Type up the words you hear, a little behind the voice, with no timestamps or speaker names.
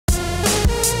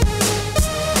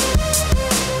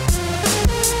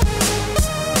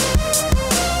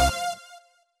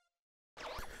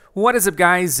What is up,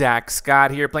 guys? Zach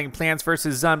Scott here, playing Plants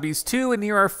vs. Zombies 2, and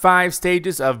here are 5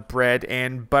 stages of Bread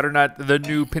and Butternut, the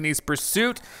new Penny's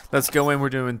Pursuit. Let's go in. We're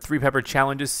doing 3 pepper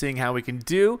challenges, seeing how we can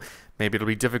do. Maybe it'll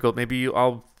be difficult. Maybe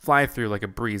I'll fly through like a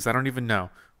breeze. I don't even know.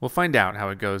 We'll find out how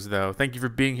it goes, though. Thank you for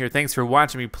being here. Thanks for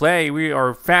watching me play. We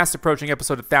are fast approaching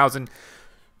episode 1000.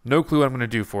 No clue what I'm going to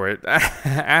do for it.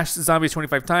 Ash the zombies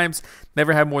 25 times.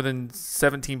 Never have more than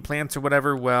 17 plants or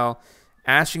whatever. Well,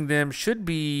 ashing them should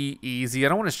be easy. I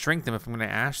don't want to shrink them if I'm going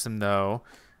to ash them, though.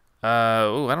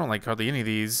 Oh, I don't like hardly any of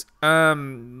these.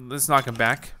 Let's knock them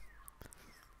back.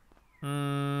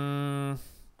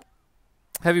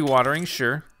 Heavy watering,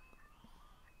 sure.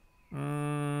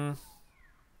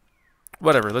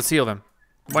 Whatever, let's heal them.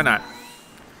 Why not?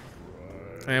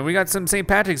 And we got some St.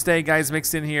 Patrick's Day guys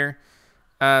mixed in here.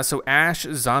 So ash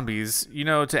zombies. You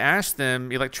know, to ash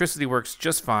them, electricity works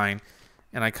just fine.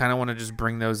 And I kind of want to just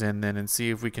bring those in then and see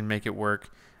if we can make it work.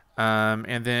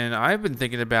 And then I've been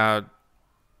thinking about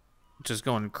just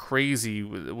going crazy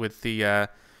with the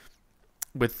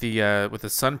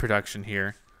sun production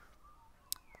here,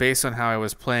 based on how I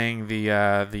was playing the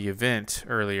event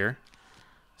earlier.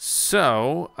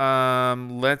 So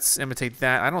let's imitate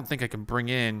that. I don't think I can bring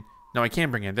in. No, I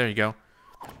can bring in. There you go.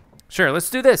 Sure, let's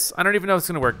do this. I don't even know if it's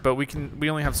gonna work, but we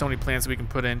only have so many plants we can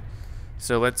put in.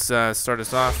 So let's start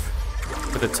us off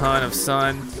with a ton of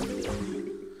sun.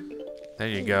 There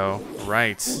you go.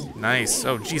 Right. Nice.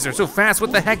 Oh, geez, they're so fast.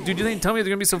 What the heck, dude? You didn't tell me they're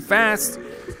gonna be so fast.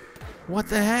 What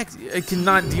the heck? I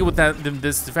cannot deal with them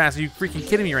this fast. Are you freaking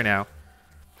kidding me right now?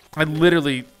 I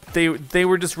literally, they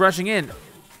were just rushing in.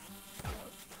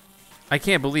 I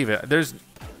can't believe it.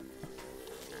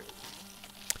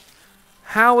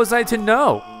 How was I to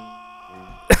know?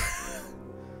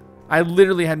 I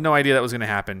literally had no idea that was gonna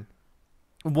happen.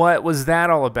 What was that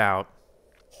all about?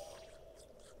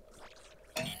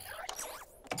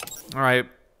 All right.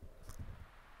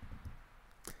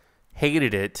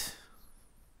 Hated it.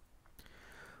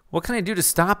 What can I do to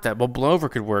stop that? Well, blowover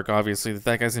could work, obviously. If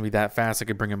that guy's gonna be that fast, I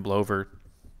could bring in blowover.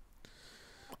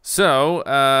 So,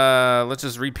 let's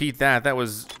just repeat that. That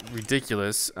was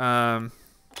ridiculous. I'm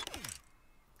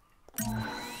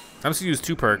just gonna use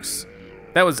 2 perks.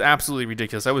 That was absolutely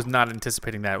ridiculous. I was not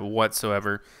anticipating that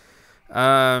whatsoever.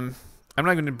 I'm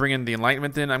not going to bring in the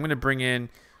enlightenment then. I'm going to bring in,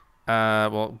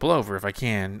 well, blowover if I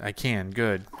can. I can.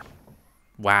 Good.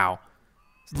 Wow.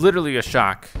 It's literally a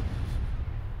shock.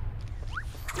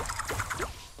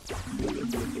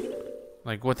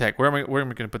 Like, what the heck? Where am I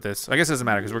going to put this? I guess it doesn't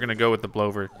matter because we're going to go with the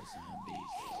blowover.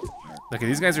 Okay,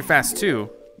 these guys are fast too.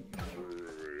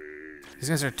 These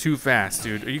guys are too fast,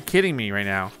 dude. Are you kidding me right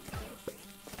now?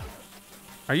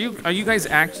 Are you guys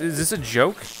is this a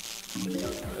joke?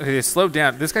 Okay, they slowed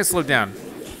down. This guy slowed down.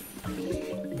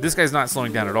 This guy's not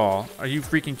slowing down at all. Are you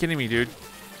freaking kidding me, dude?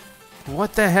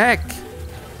 What the heck?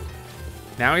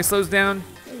 Now he slows down?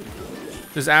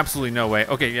 There's absolutely no way.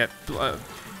 Okay, yeah.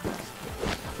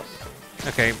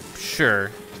 Okay,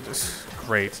 sure.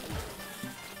 Great.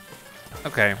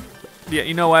 Okay. Yeah,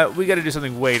 you know what? We gotta do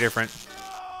something way different.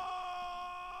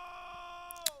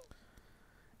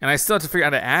 And I still have to figure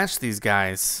out how to ash these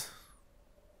guys.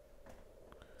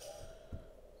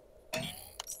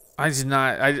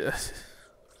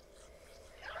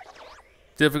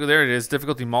 Difficult, there it is.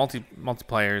 Difficulty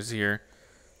multipliers here.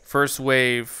 First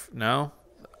wave, no.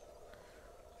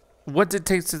 What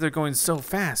dictates that they're going so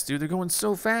fast, dude? They're going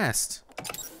so fast.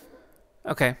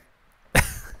 Okay.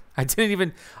 I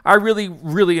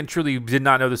really and truly did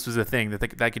not know this was a thing,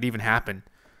 that could even happen.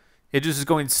 It just is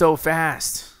going so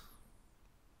fast.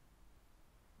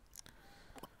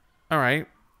 All right.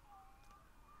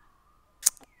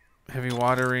 Heavy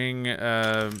watering,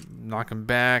 knock him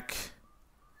back.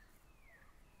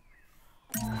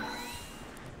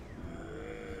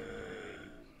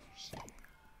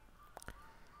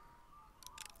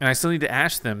 And I still need to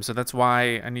ash them, so that's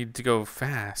why I need to go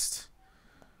fast.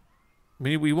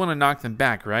 We want to knock them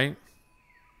back, right?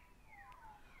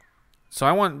 So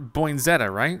I want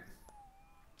Boinzetta, right?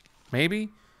 Maybe?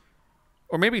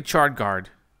 Or maybe Chard Guard.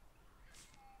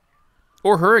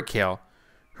 Or Hurricane.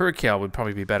 Hurricane would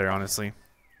probably be better, honestly.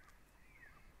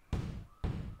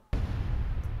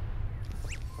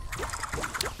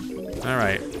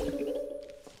 Alright.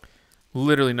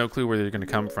 Literally no clue where they're going to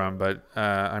come from, but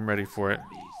I'm ready for it.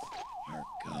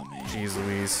 Jeez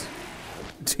Louise.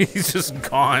 He's just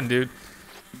gone, dude.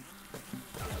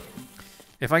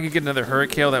 If I could get another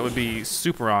Hurricane, that would be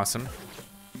super awesome.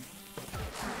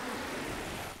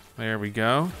 There we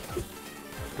go.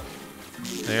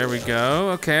 There we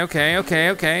go.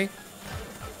 Okay.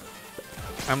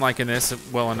 I'm liking this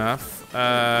well enough.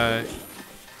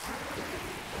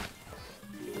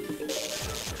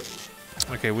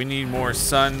 Okay, we need more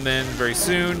sun then very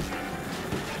soon.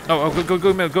 Oh, go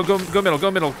middle, go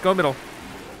middle.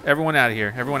 Everyone out of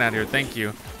here, thank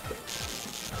you.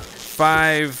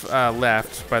 5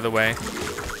 left, by the way.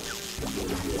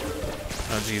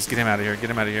 Oh geez, get him out of here,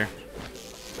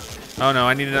 Oh no,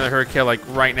 I need another hurricane like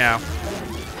right now.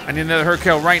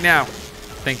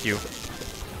 Thank you.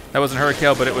 That wasn't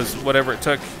hurricane, but it was whatever it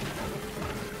took.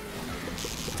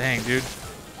 Dang, dude.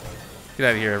 Get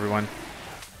out of here, everyone.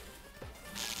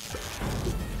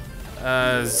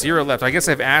 0 left. I guess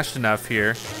I've ashed enough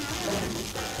here.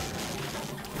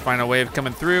 Final wave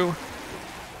coming through.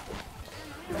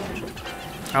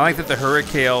 I like that the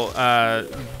hurricane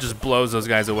just blows those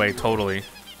guys away totally.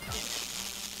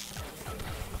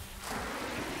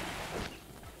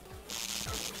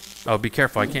 Oh, be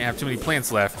careful. I can't have too many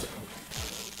plants left.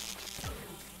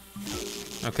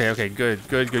 Okay, good.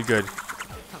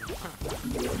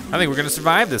 I think we're gonna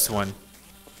survive this one.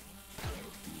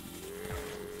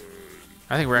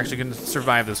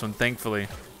 Thankfully.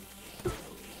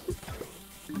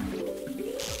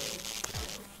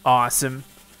 Awesome.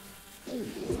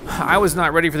 I was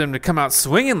not ready for them to come out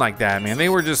swinging like that, man. They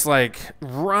were just like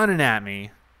running at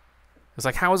me. It's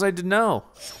like, how was I to know?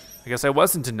 I guess I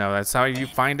wasn't to know. That's how you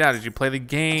find out as you play the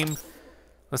game.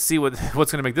 Let's see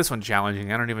what's gonna make this one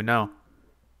challenging. I don't even know.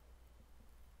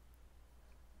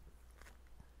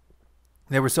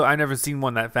 I've never seen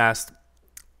one that fast.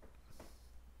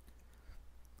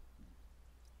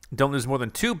 Don't lose more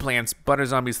than 2 plants. Butter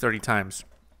zombies 30 times.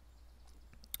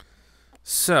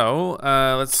 So,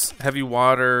 let's heavy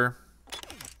water.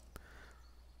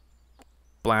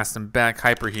 Blast them back.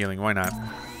 Hyper healing. Why not?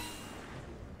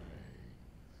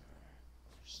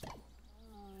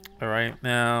 Alright,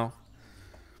 now.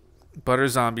 Butter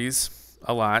zombies.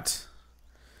 A lot.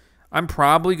 I'm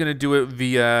probably going to do it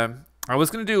via... I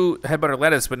was going to do head butter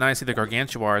lettuce, but now I see the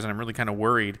gargantuars, and I'm really kind of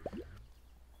worried.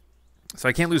 So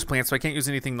I can't lose plants, so I can't use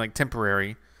anything like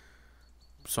temporary.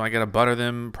 So I gotta butter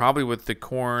them, probably with the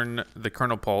corn, the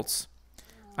kernel pulse.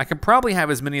 I can probably have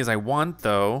as many as I want,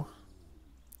 though.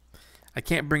 I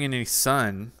can't bring in any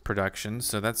sun production,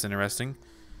 so that's interesting.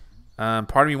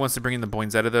 Part of me wants to bring in the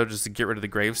poinsettia, though, just to get rid of the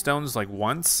gravestones, like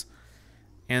once.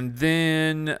 And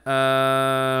then maybe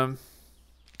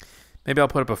I'll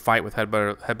put up a fight with head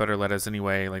butter lettuce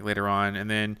anyway, like later on. And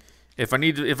then if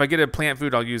I get a plant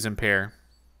food, I'll use impair.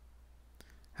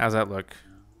 How's that look?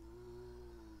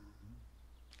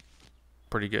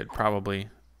 Pretty good, probably.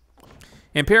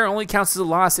 Impair only counts as a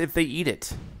loss if they eat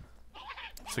it.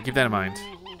 So keep that in mind.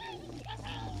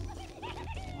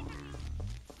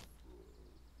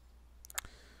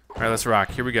 Alright, let's rock.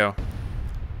 Here we go.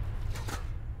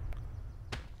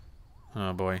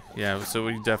 Oh boy. Yeah, so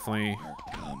we definitely...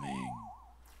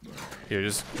 Here,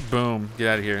 just boom. Get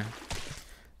out of here.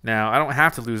 Now, I don't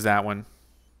have to lose that one.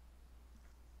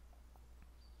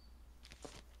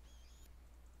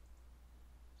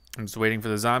 I'm just waiting for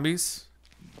the zombies.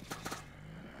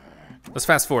 Let's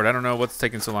fast forward. I don't know what's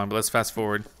taking so long, but let's fast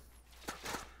forward.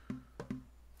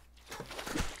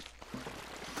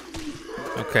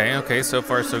 Okay, so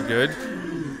far so good.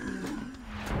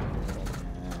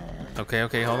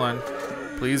 Okay, hold on.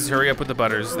 Please hurry up with the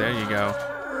butters. There you go.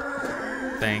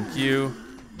 Thank you.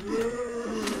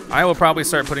 I will probably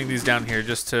start putting these down here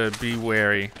just to be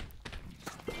wary.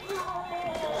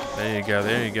 There you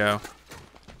go.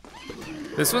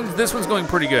 This one's going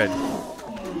pretty good.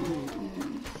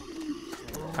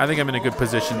 I think I'm in a good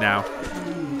position now.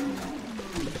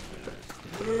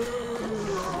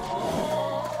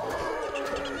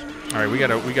 All right, we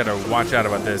gotta watch out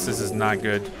about this. This is not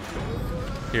good.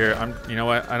 Here, you know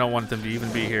what? I don't want them to even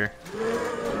be here.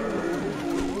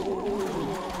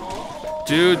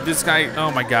 Dude, this guy,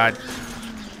 oh my god.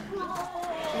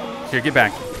 Here, get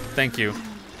back. Thank you.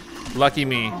 Lucky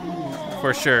me,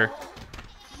 for sure.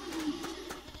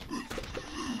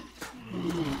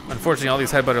 Unfortunately, all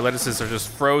these head butter lettuces are just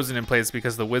frozen in place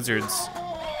because of the wizards.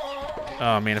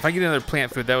 Oh man, if I get another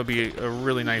plant food, that would be a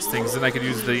really nice thing, because then I could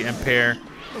use the impair.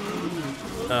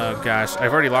 Oh gosh,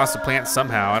 I've already lost a plant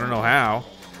somehow. I don't know how.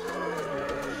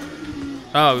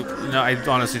 Oh, no, I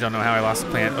honestly don't know how I lost the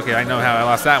plant. Okay, I know how I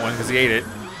lost that one, because he ate it.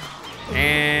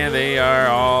 And they're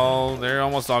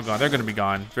almost all gone. They're gonna be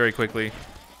gone very quickly.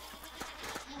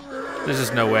 There's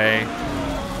just no way.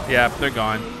 Yeah, they're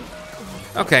gone.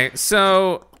 Okay,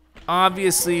 so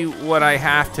obviously what I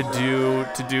have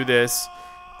to do this,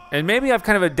 and maybe I've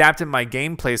kind of adapted my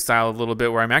gameplay style a little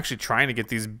bit, where I'm actually trying to get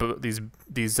these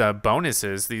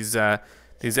bonuses, these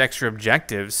extra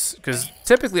objectives, because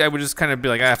typically I would just kind of be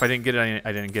like, if I didn't get it,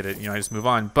 I didn't get it. You know, I just move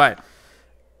on. But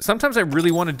sometimes I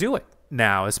really want to do it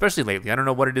now, especially lately. I don't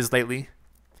know what it is lately.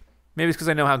 Maybe it's because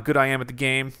I know how good I am at the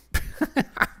game.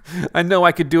 I know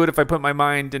I could do it if I put my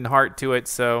mind and heart to it,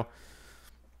 so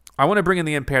I want to bring in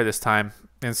the impair this time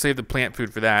and save the plant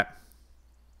food for that.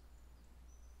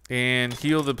 And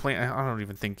heal the plant. I don't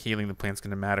even think healing the plant's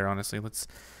going to matter, honestly. Let's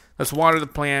water the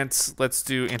plants. Let's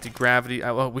do anti-gravity.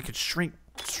 Oh, we could shrink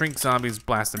zombies,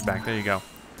 blast them back. There you go.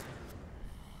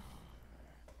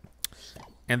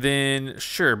 And then,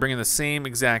 sure, bring in the same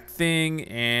exact thing.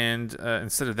 And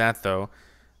instead of that, though,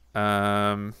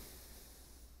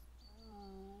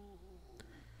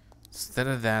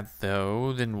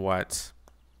 then what?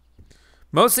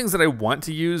 Most things that I want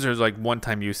to use are like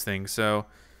one-time use things. So,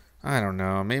 I don't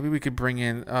know. Maybe we could bring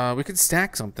in. We could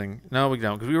stack something. No, we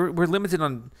don't, because we're limited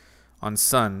on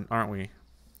sun, aren't we?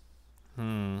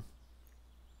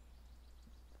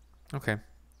 Okay.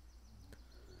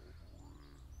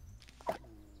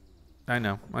 I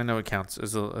know it counts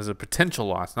as a potential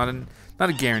loss, not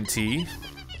a guarantee.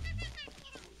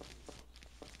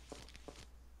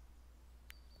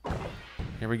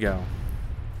 Here we go.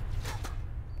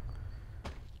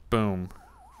 Boom.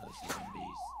 The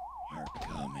zombies are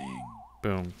coming.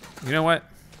 Boom. You know what?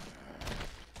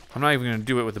 I'm not even gonna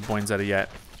do it with the poinsettia yet.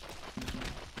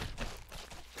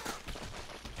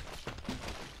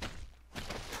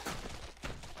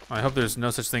 I hope there's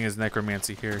no such thing as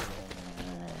necromancy here.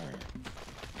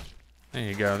 There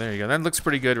you go, there you go. That looks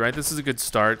pretty good, right? This is a good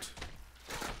start.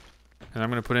 And I'm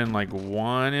gonna put in like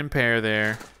one impair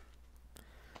there.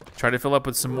 Try to fill up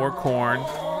with some more corn.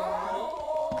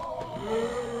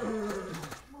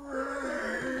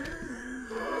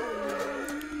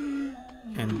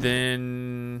 And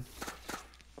then,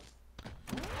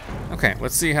 okay,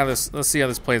 let's see how this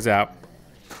plays out.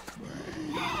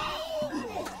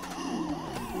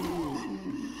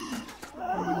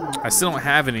 I still don't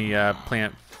have any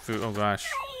plant food. Oh gosh.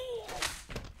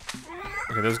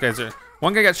 Okay, those guys are.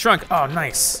 One guy got shrunk. Oh,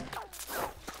 nice.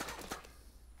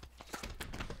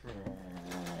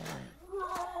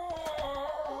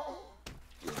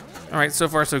 All right, so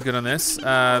far so good on this.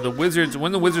 The wizards,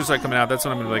 when the wizards start coming out, that's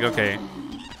when I'm gonna be like, okay,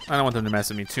 I don't want them to mess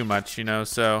with me too much, you know.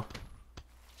 So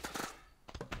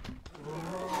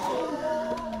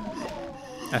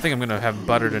I think I'm gonna have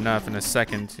buttered enough in a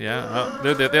second. Yeah.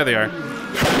 Oh, there they are.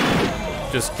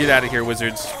 Just get out of here,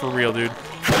 wizards, for real, dude.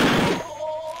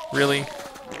 Really?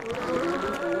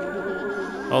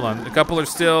 Hold on, a couple are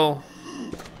still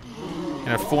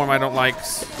in a form I don't like.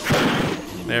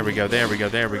 There we go, there we go,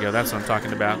 there we go. That's what I'm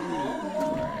talking about.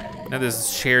 Now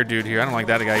this chair dude here, I don't like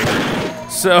that guy either.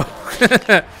 So,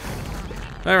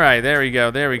 all right, there we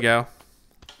go, there we go.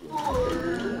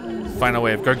 Final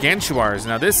wave, gargantuars.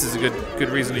 Now this is a good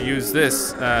reason to use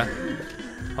this.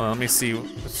 Hold on, let me see.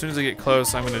 As soon as I get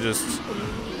close, I'm gonna just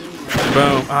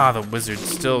boom. Ah, the wizard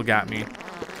still got me.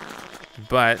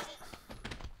 But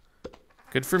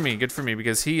good for me,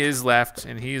 because he is left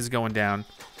and he is going down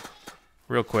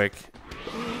real quick.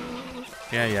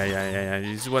 Yeah.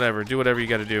 Just whatever. Do whatever you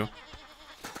gotta do.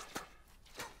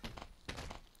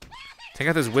 Take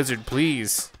out this wizard,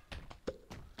 please.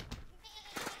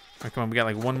 Oh, come on, we got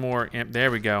like one more imp. There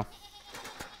we go.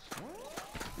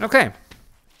 Okay.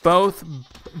 Both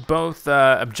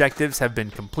objectives have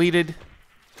been completed.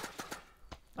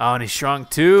 Oh, and he shrunk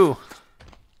too.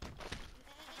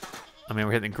 I mean,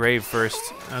 we're hitting the grave first.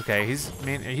 Okay, he's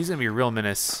gonna be a real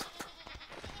menace.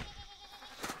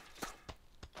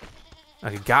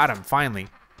 Okay, got him, finally.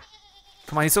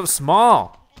 Come on, he's so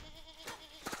small.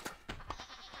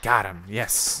 Got him,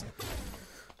 yes.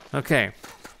 Okay.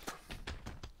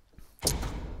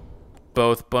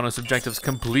 Both bonus objectives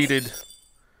completed.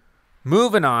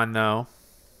 Moving on, though.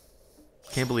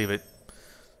 Can't believe it.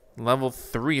 Level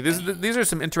 3. These are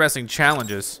some interesting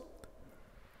challenges.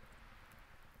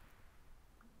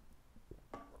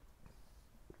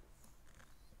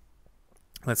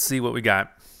 Let's see what we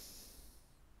got.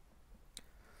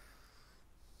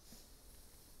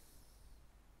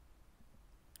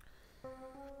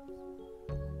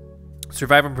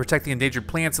 Survive and protect the endangered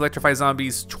plants. Electrify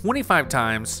zombies 25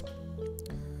 times.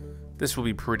 This will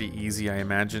be pretty easy, I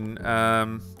imagine.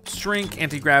 Shrink,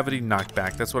 anti-gravity,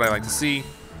 knockback. That's what I like to see.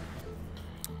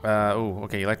 Oh,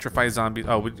 okay. Electrify zombies.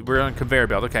 Oh, we're on conveyor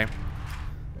belt. Okay.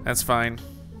 That's fine.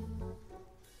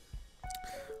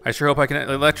 I sure hope I can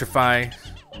electrify.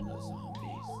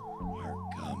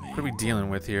 What are we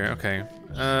dealing with here? Okay.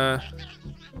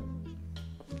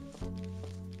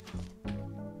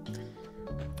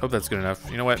 Hope that's good enough.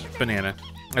 You know what? Banana.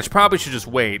 I probably should just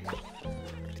wait.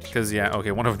 Because, yeah,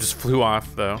 okay, one of them just flew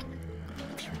off, though.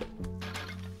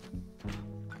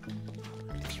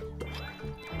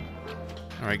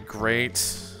 Alright, great.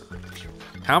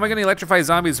 How am I going to electrify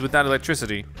zombies without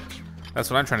electricity? That's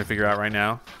what I'm trying to figure out right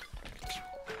now.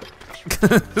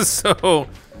 So,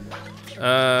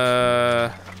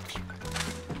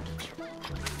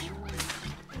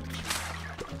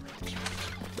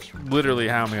 literally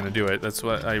how am I gonna do it? That's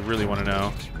what I really want to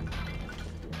know.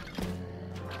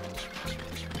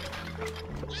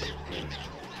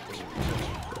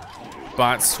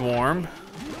 Bot swarm.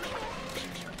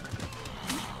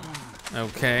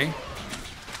 Okay.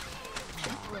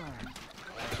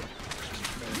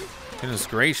 Goodness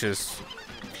gracious.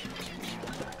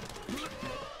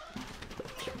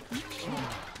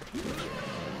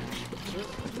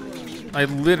 I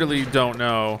literally don't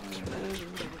know.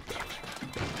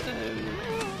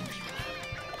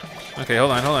 Okay,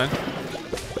 hold on, hold on.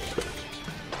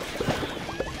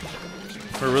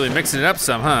 We're really mixing it up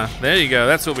some, huh? There you go,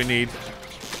 that's what we need.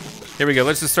 Here we go,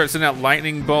 let's just start sending out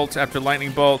lightning bolt after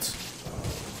lightning bolt.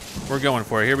 We're going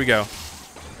for it, here we go.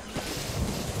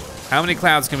 How many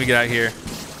clouds can we get out here?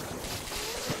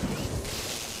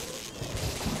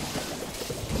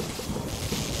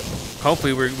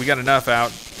 Hopefully we got enough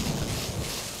out.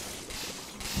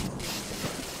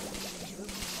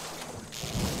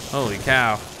 Holy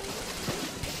cow.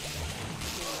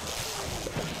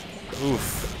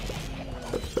 Oof.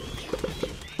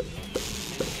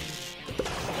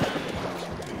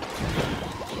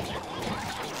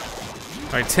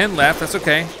 All right, 10 left, that's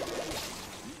okay.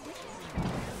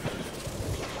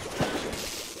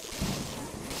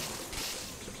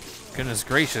 Goodness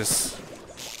gracious.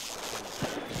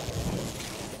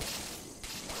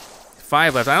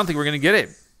 5 left, I don't think we're gonna get it.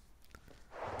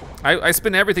 I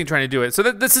spent everything trying to do it. So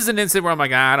this is an instant where I'm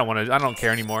like, I don't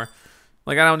care anymore.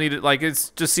 Like, I don't need it. Like,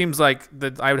 it just seems like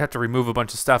that I would have to remove a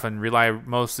bunch of stuff and rely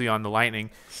mostly on the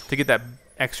lightning to get that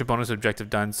extra bonus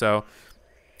objective done. So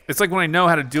it's like when I know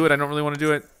how to do it, I don't really want to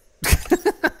do it.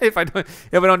 if I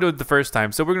don't do it the first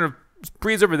time. So we're gonna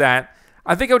breeze over that.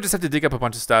 I think I would just have to dig up a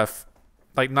bunch of stuff,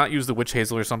 like not use the witch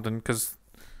hazel or something,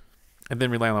 and then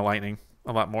rely on the lightning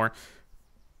a lot more.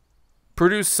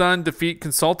 Produce sun, defeat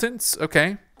consultants.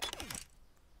 Okay.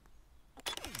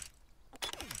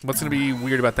 What's gonna be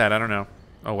weird about that? I don't know.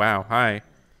 Oh wow, hi.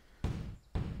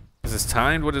 Is this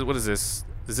timed? What is this?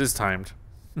 This is timed.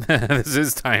 This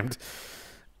is timed.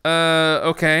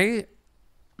 Okay.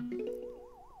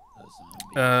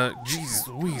 Jeez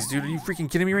Louise, dude, are you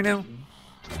freaking kidding me right now?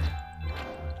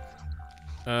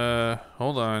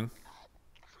 Hold on.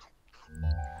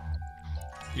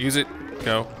 Use it.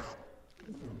 Go.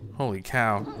 Holy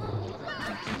cow.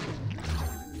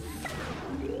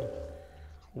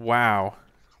 Wow.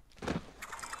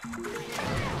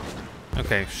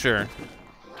 Okay, sure.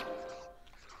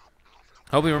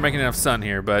 Hopefully we're making enough sun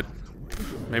here, but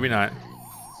maybe not.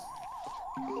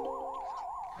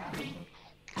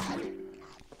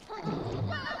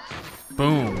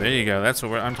 Boom, there you go. That's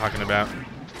what I'm talking about.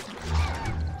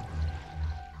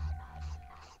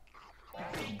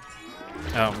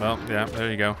 Oh, well, yeah, there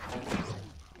you go.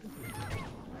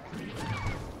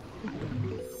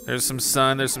 There's some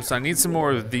sun, there's some sun. I need some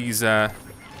more of these,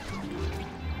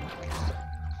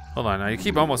 Hold on, now you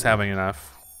keep almost having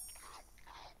enough.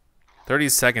 30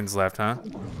 seconds left, huh?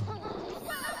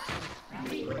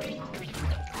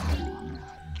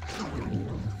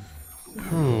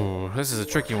 Ooh, this is a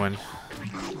tricky one.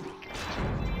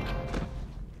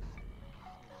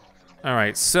 All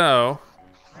right, so.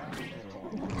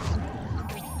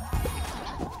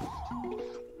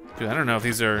 Dude, I don't know if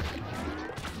these are.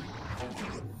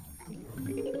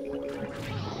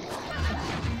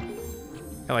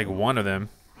 Got like one of them.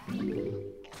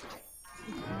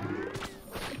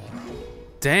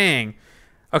 Dang.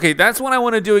 Okay, that's what I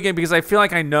want to do again because I feel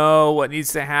like I know what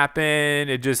needs to happen.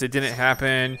 It didn't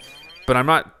happen, but I'm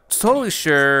not totally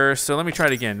sure. So let me try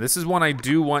it again. This is one I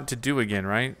do want to do again,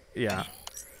 right? Yeah.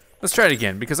 Let's try it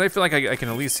again because I feel like I can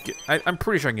at least get, I'm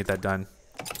pretty sure I can get that done.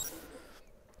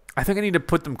 I think I need to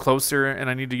put them closer and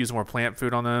I need to use more plant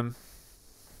food on them.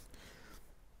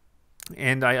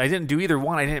 And I didn't do either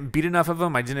one. I didn't beat enough of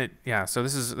them. I didn't, yeah, so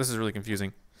this is really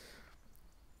confusing.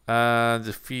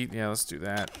 Defeat, yeah, let's do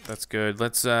that. That's good.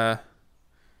 Let's,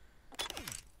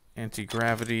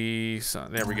 anti-gravity, so,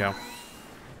 there we go.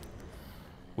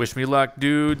 Wish me luck,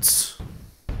 dudes.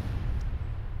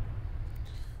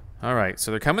 All right,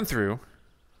 so they're coming through.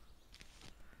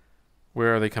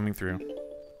 Where are they coming through?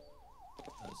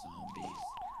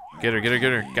 Get her, get her,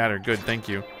 get her. Got her, good, thank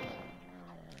you.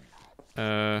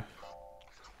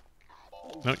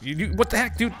 No, you what the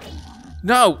heck, dude?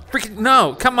 No, freaking,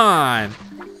 no, come on.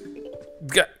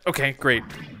 Okay, great.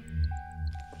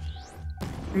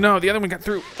 No, the other one got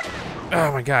through.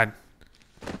 Oh my god.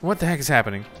 What the heck is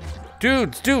happening?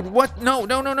 Dude, what? No.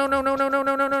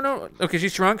 Okay, she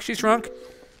shrunk.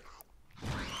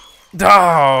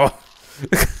 Oh.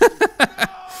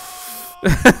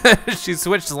 She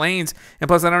switched lanes, and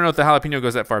plus I don't know if the jalapeno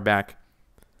goes that far back.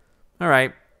 All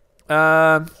right.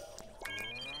 All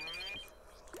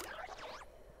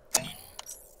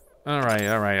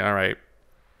right.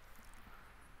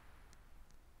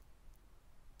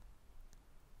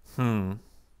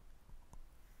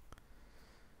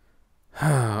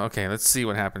 Okay, let's see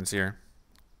what happens here.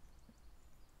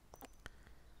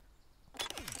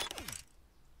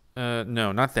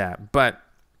 No, not that. But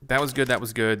that was good.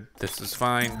 This is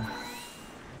fine.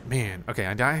 Man, okay,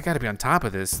 I gotta be on top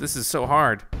of this. This is so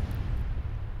hard.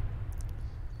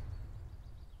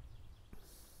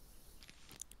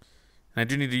 And I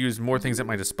do need to use more things at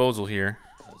my disposal here.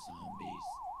 The zombies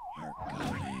are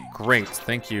coming. Great,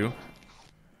 thank you.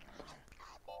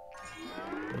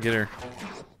 Get her.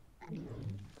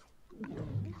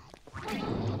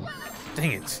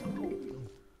 Dang it.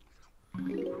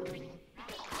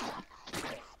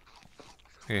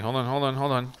 Okay, hold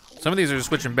on. Some of these are just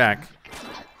switching back.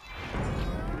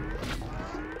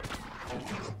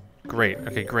 Great.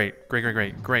 Okay, great.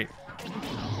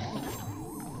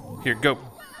 Here, go.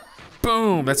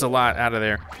 Boom! That's a lot out of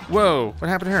there. Whoa! What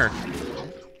happened to her?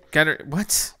 Got her.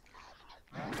 What?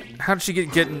 How did she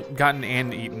get gotten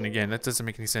and eaten again? That doesn't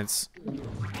make any sense.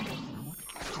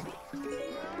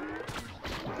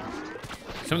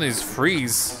 Some of these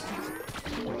freeze.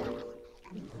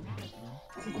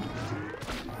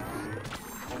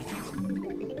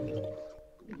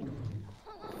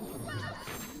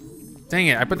 Dang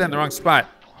it, I put that in the wrong spot.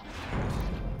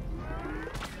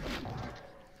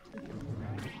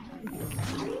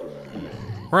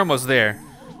 We're almost there.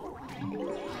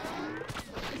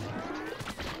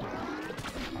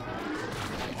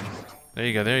 There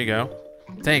you go.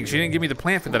 Dang, she didn't give me the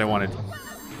plant food that I wanted.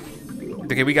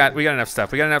 Okay, we got enough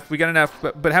stuff. We got enough,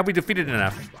 but have we defeated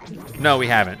enough? No, we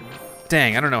haven't.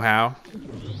 Dang, I don't know how.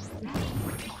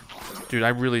 Dude,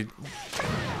 I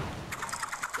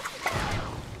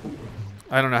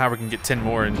don't know how we can get 10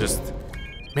 more and just...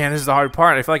 Man, this is the hard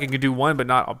part. I feel like I can do one, but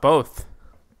not both.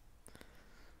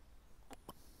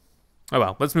 Oh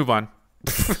well, let's move on.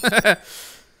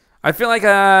 I feel like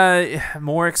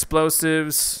more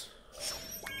explosives.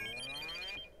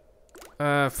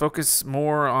 Focus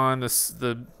more on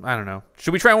the I don't know.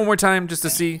 Should we try one more time just to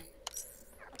see?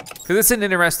 Because it's an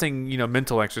interesting,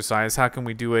 mental exercise. How can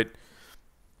we do it?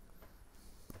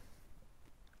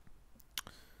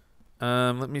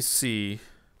 Let me see.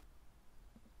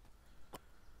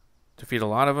 Defeat a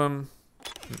lot of them.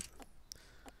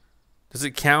 Does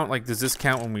it count? Like, does this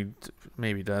count when we?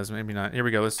 Maybe it does. Maybe not. Here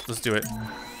we go. Let's do it.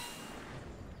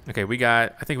 Okay, I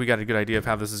think we got a good idea of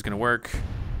how this is gonna work.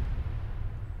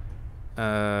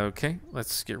 Okay,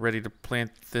 let's get ready to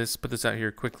plant this. Put this out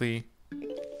here quickly. The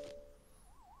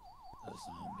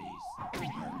zombies are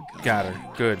coming. Got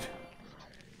her. Good.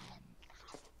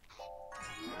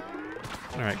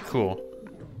 All right. Cool.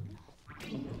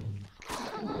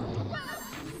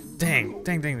 Dang.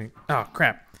 Oh,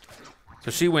 crap.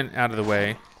 So she went out of the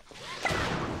way.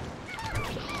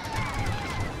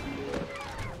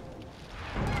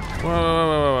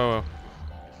 Whoa.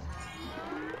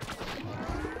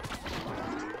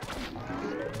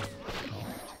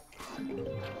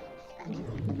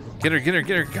 Get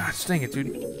her. Gosh, dang it,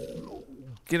 dude.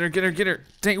 Get her.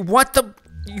 Dang, what the?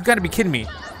 You gotta be kidding me.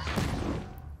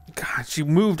 God, she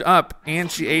moved up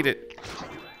and she ate it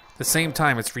at the same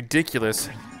time. It's ridiculous.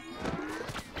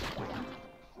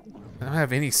 I don't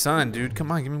have any sun, dude.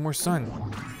 Come on, give me more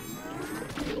sun.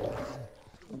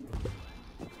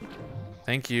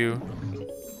 Thank you.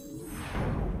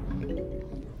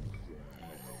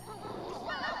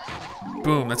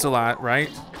 Boom, that's a lot, right?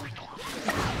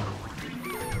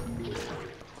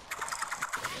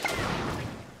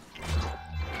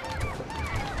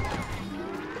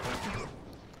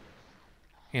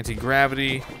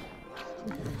 Anti-gravity.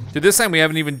 Dude, this time we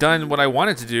haven't even done what I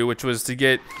wanted to do, which was to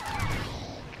get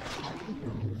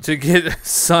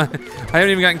sun. I haven't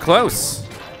even gotten close.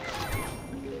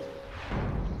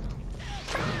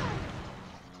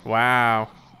 Wow.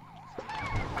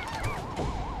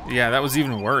 Yeah, that was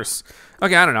even worse.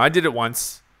 Okay, I don't know. I did it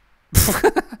once.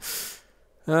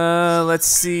 Let's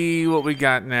see what we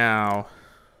got now.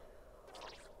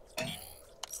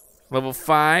 Level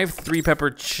 5,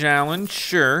 3-pepper challenge,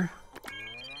 sure.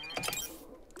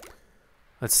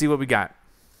 Let's see what we got.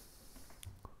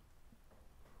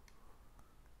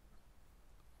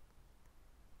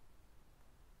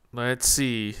 Let's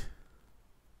see.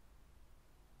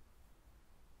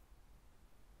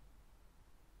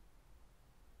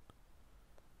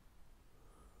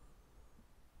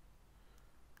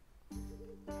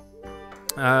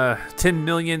 10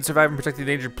 million survive and protect the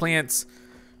endangered plants.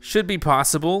 Should be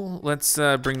possible. Let's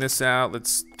bring this out.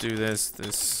 Let's do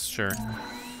this. Sure.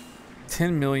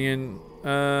 10 million.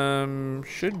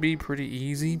 Should be pretty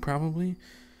easy, probably.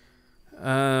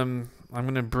 I'm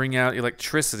gonna bring out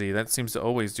electricity. That seems to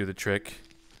always do the trick.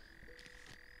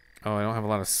 Oh, I don't have a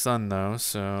lot of sun though,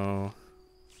 so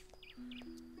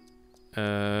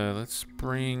let's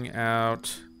bring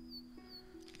out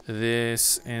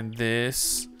this and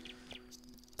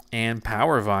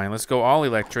power vine. Let's go all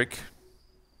electric.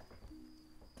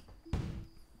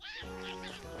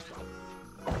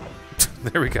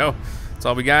 There we go. That's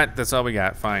all we got. That's all we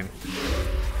got. Fine.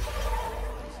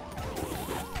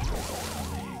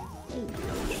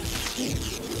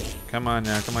 Come on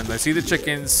now. Come on. I see the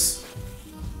chickens.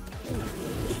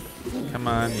 Come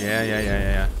on.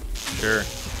 Yeah. Sure.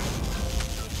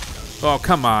 Oh,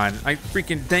 come on. I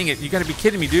freaking dang it. You gotta be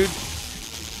kidding me, dude.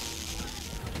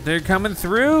 They're coming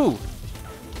through.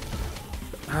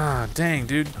 Ah, dang,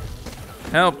 dude.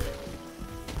 Help.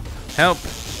 Help.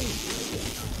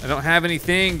 I don't have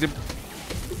anything to...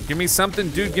 Give me something,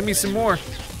 dude. Give me some more.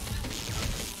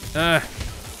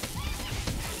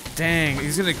 Dang.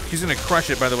 He's gonna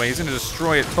crush it, by the way. He's gonna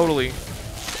destroy it totally.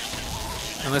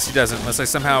 Unless he doesn't. Unless I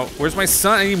somehow... Where's my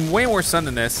sun? I need way more sun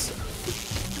than this.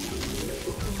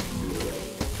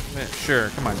 Sure.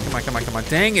 Come on.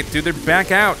 Dang it, dude. They're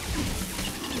back out.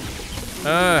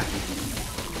 They're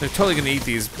totally gonna eat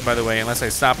these, by the way, unless I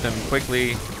stop them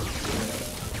quickly.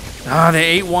 Ah, they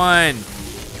ate one.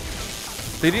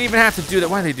 They didn't even have to do that.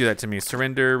 Why did they do that to me?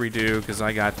 Surrender, redo, because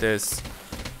I got this.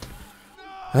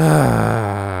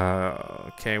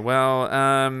 Okay, well,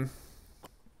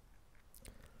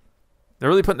 they're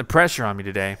really putting the pressure on me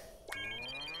today.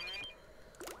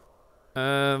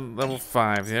 Level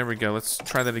 5. There we go. Let's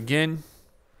try that again.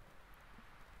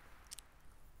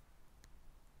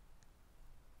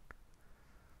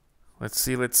 Let's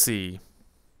see.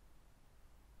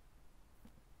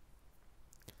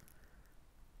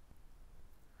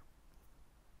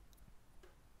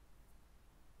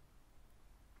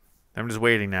 I'm just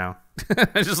waiting now.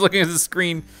 I'm just looking at the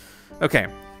screen. Okay.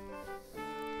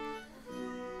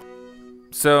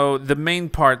 So the main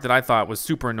part that I thought was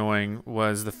super annoying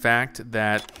was the fact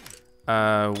that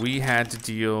we had to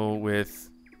deal with...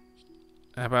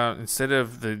 How about instead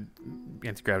of the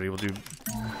anti-gravity, we'll do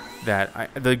that.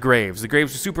 The graves. The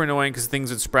graves are super annoying because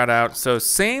things would sprout out. So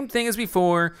same thing as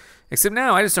before, except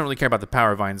now I just don't really care about the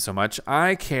power vines so much.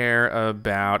 I care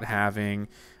about having...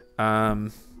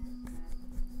 let's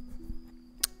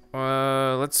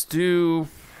do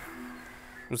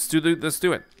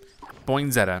it.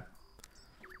 Boinzetta.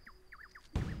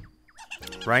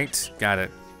 Right? Got it.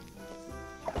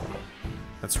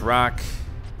 Let's rock.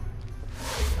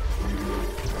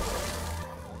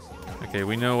 Okay,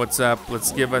 we know what's up.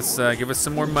 Let's give us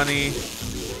some more money.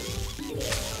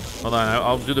 Hold on,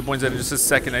 I'll do the Boinzetta in just a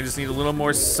second. I just need a little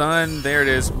more sun. There it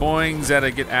is.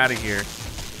 Boinzetta, get out of here.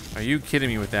 Are you kidding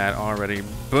me with that already?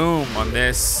 Boom on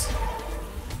this.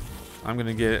 I'm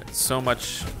gonna get so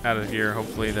much out of here,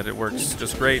 hopefully, that it works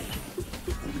just great.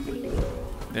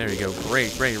 There you go.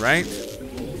 Great, right?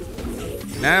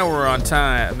 Now we're on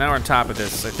time. Now we're on top of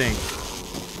this, I think.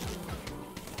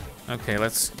 Okay,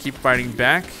 let's keep fighting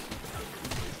back.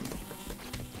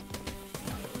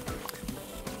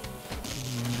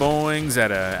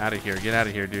 Boinzetta, out of here. Get out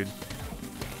of here, dude.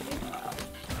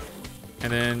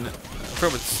 And then,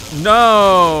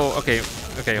 no. Okay,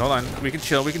 hold on. We can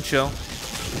chill.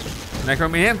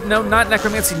 Necromancy? No, not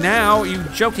necromancy now. Are you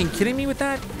joking? Kidding me with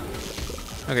that?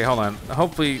 Okay, hold on.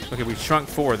 Hopefully, okay, we shrunk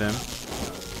 4 of them.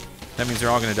 That means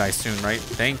they're all gonna die soon, right?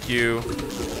 Thank you.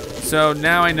 So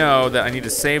now I know that I need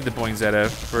to save the Boinzetta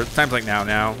for times like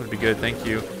now would be good. Thank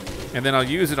you. And then I'll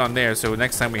use it on there, so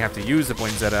next time we have to use the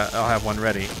Boinzetta, I'll have one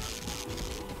ready.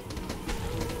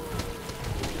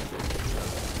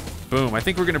 Boom. I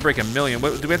think we're gonna break 1 million.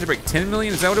 What, do we have to break 10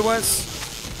 million? Is that what it was?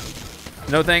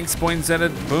 No thanks, Boinzetta.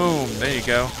 Boom. There you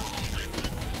go.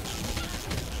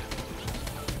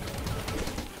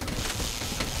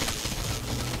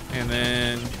 And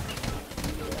then...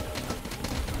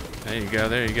 There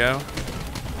you go.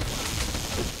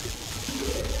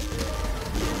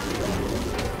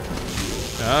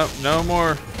 Oh, no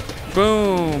more.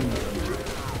 Boom.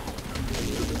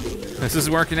 This is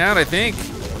working out, I think.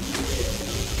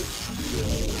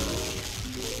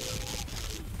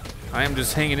 I am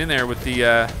just hanging in there with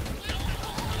the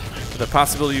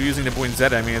possibility of using the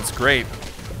Boinzetta. I mean, it's great.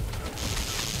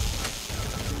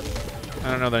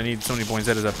 I don't know that I need so many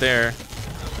Boinzettas up there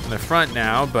in the front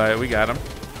now, but we got them.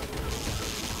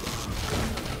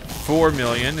 4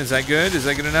 million. Is that good? Is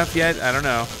that good enough yet? I don't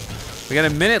know. We got a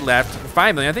minute left.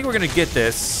 5 million. I think we're gonna get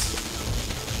this.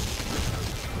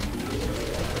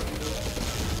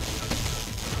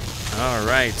 All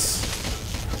right.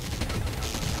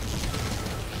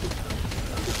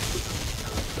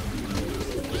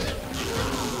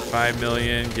 $5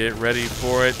 million. Get ready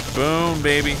for it. Boom,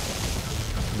 baby.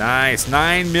 Nice.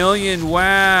 9 million.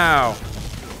 Wow. I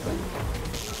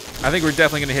think we're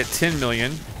definitely gonna hit 10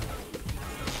 million.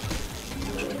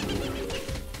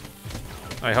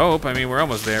 I hope. I mean, we're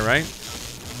almost there, right?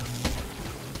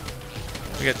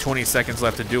 We got 20 seconds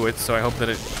left to do it, so I hope that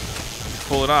it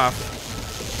pull it off.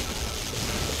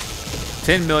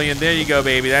 10 million. There you go,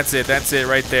 baby. That's it. That's it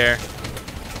right there.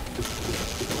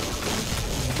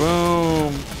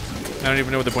 Boom. I don't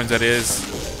even know what the poinsettia is,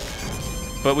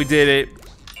 but we did it.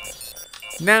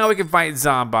 Now we can fight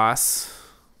Zomboss.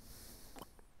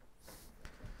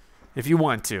 If you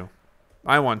want to.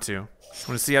 I want to. I want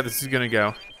to see how this is gonna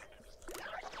go.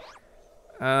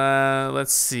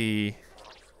 Let's see.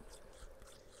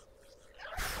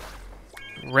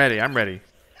 Ready, I'm ready.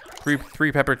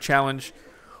 Three pepper challenge.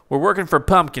 We're working for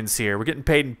pumpkins here. We're getting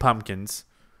paid in pumpkins.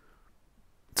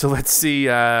 So let's see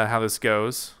how this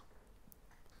goes.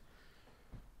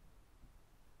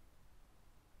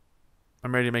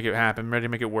 I'm ready to make it happen. I'm ready to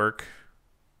make it work.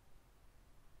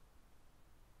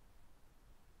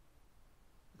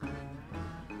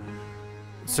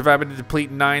 Surviving to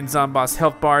deplete 9 Zomboss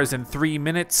health bars in 3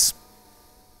 minutes.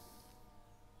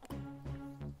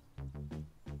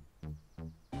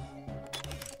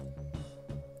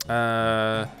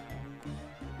 Boss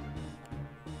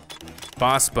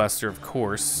Buster, of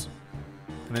course.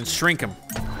 And then shrink him.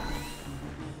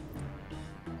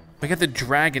 We got the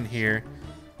dragon here.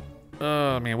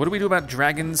 Oh man, what do we do about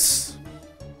dragons?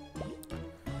 I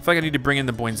feel like I need to bring in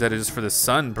the poinsettia just for the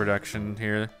sun production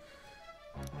here.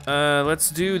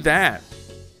 Let's do that.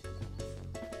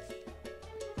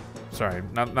 Sorry,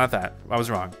 not that. I was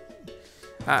wrong.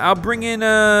 I'll bring in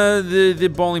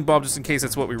the bowling ball just in case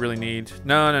that's what we really need.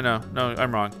 No,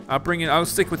 I'm wrong. I'll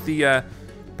stick with the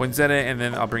poinsettia and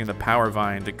then I'll bring in the power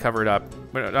vine to cover it up.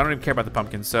 But I don't even care about the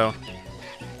pumpkin, so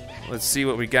let's see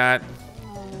what we got.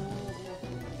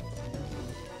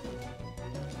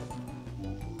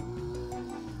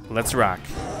 Let's rock.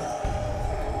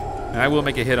 And I will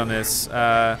make a hit on this.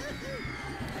 I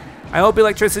hope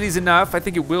electricity's enough. I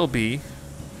think it will be.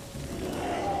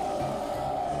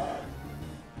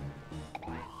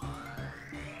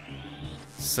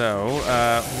 So,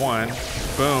 1,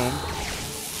 boom.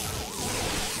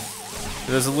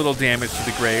 There's a little damage to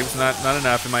the graves. Not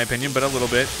enough in my opinion, but a little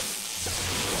bit.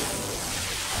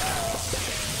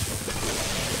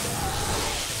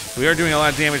 We are doing a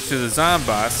lot of damage to the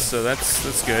Zomboss, so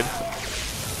that's good.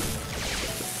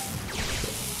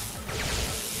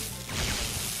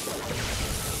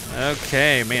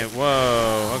 Okay, man,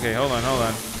 whoa. Okay, hold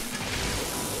on.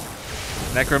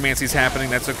 Necromancy's happening,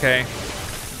 that's okay.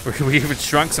 We even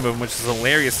shrunk some of them, which is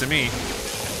hilarious to me.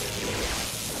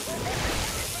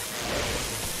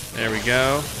 There we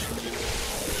go.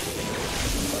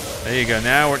 There you go,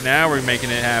 now we're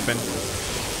making it happen.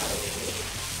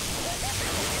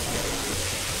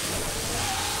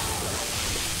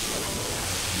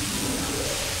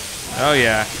 Oh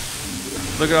yeah,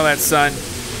 look at all that sun.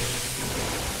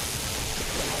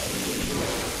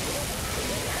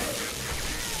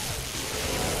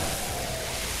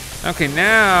 Okay,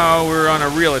 now we're on a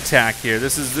real attack here.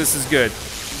 This is good.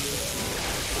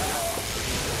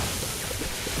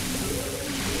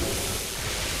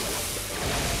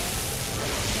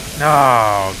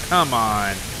 Oh, come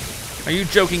on. Are you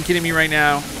joking, kidding me right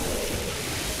now?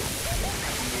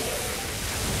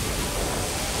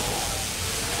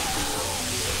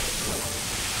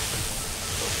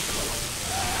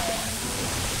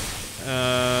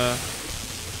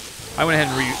 I went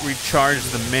ahead and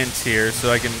recharged the mint here,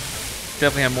 so I can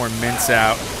definitely have more mints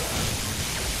out.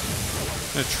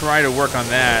 I'm gonna try to work on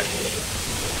that.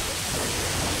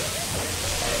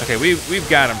 Okay, we've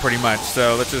got them pretty much,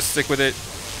 so let's just stick with it.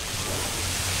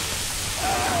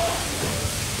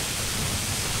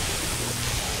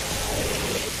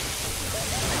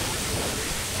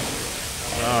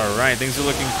 All right, things are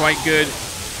looking quite good.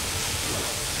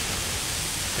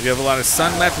 We have a lot of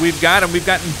sun left. We've got him. We've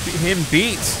gotten him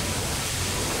beat.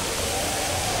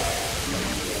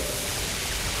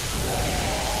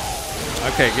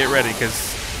 Okay, get ready,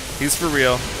 because he's for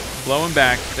real. Blow him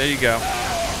back. There you go.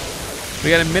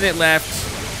 We got a minute left.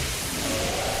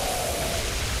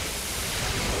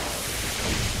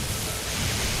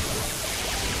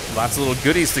 Lots of little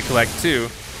goodies to collect, too.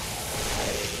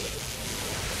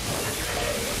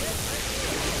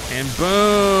 And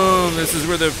boom! This is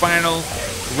where the final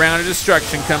Round of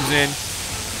destruction comes in.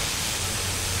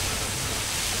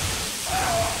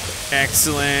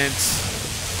 Excellent.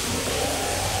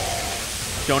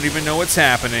 Don't even know what's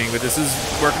happening, but this is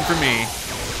working for me.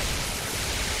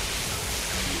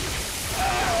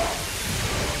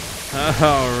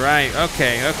 All right.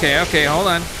 Okay. Hold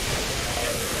on.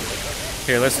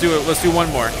 Here, let's do it. Let's do one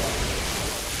more.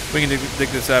 We can dig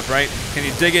this up, right? Can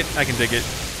you dig it? I can dig it.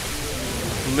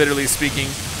 Literally speaking.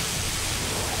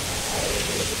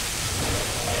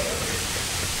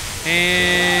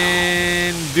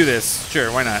 And do this.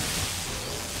 Sure, why not?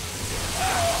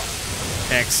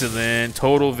 Excellent.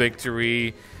 Total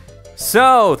victory.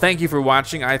 So, thank you for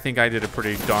watching. I think I did a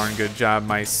pretty darn good job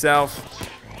myself.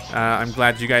 I'm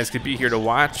glad you guys could be here to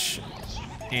watch.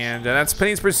 And that's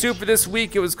Penny's Pursuit for this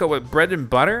week. It was called, what, Bread and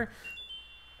Butter?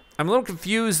 I'm a little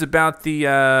confused about the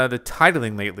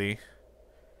titling lately.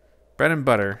 Bread and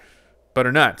Butter.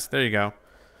 Butternut. There you go.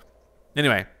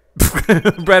 Anyway.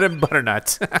 Bread and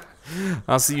Butternut.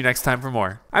 I'll see you next time for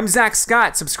more. I'm Zack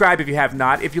Scott. Subscribe if you have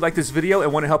not. If you like this video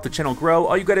and want to help the channel grow,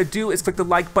 all you gotta do is click the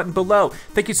like button below.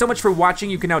 Thank you so much for watching.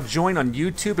 You can now join on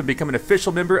YouTube and become an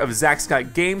official member of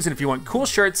ZackScottGames. And if you want cool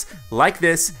shirts like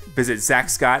this, visit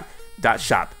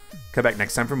ZackScott.shop. Come back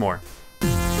next time for more.